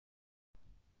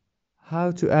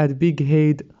How to add big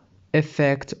head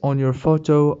effect on your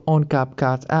photo on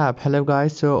CapCut app. Hello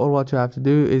guys, so all what you have to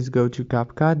do is go to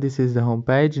CapCut. This is the home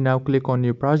page. Now click on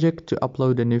new project to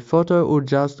upload a new photo, or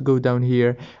just go down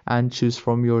here and choose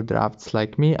from your drafts.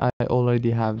 Like me, I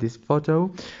already have this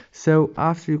photo. So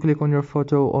after you click on your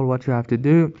photo, all what you have to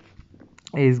do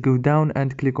is go down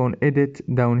and click on edit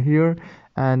down here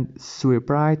and swipe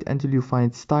right until you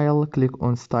find style. Click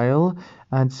on style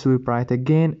and swipe right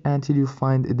again until you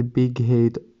find the big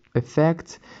head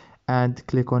effect and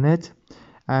click on it.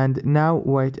 And now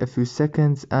wait a few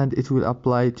seconds and it will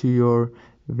apply to your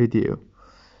video.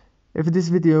 If this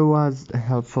video was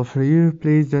helpful for you,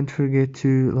 please don't forget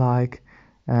to like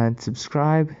and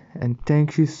subscribe, and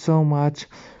thank you so much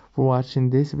for watching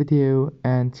this video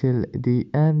until the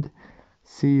end.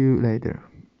 See you later.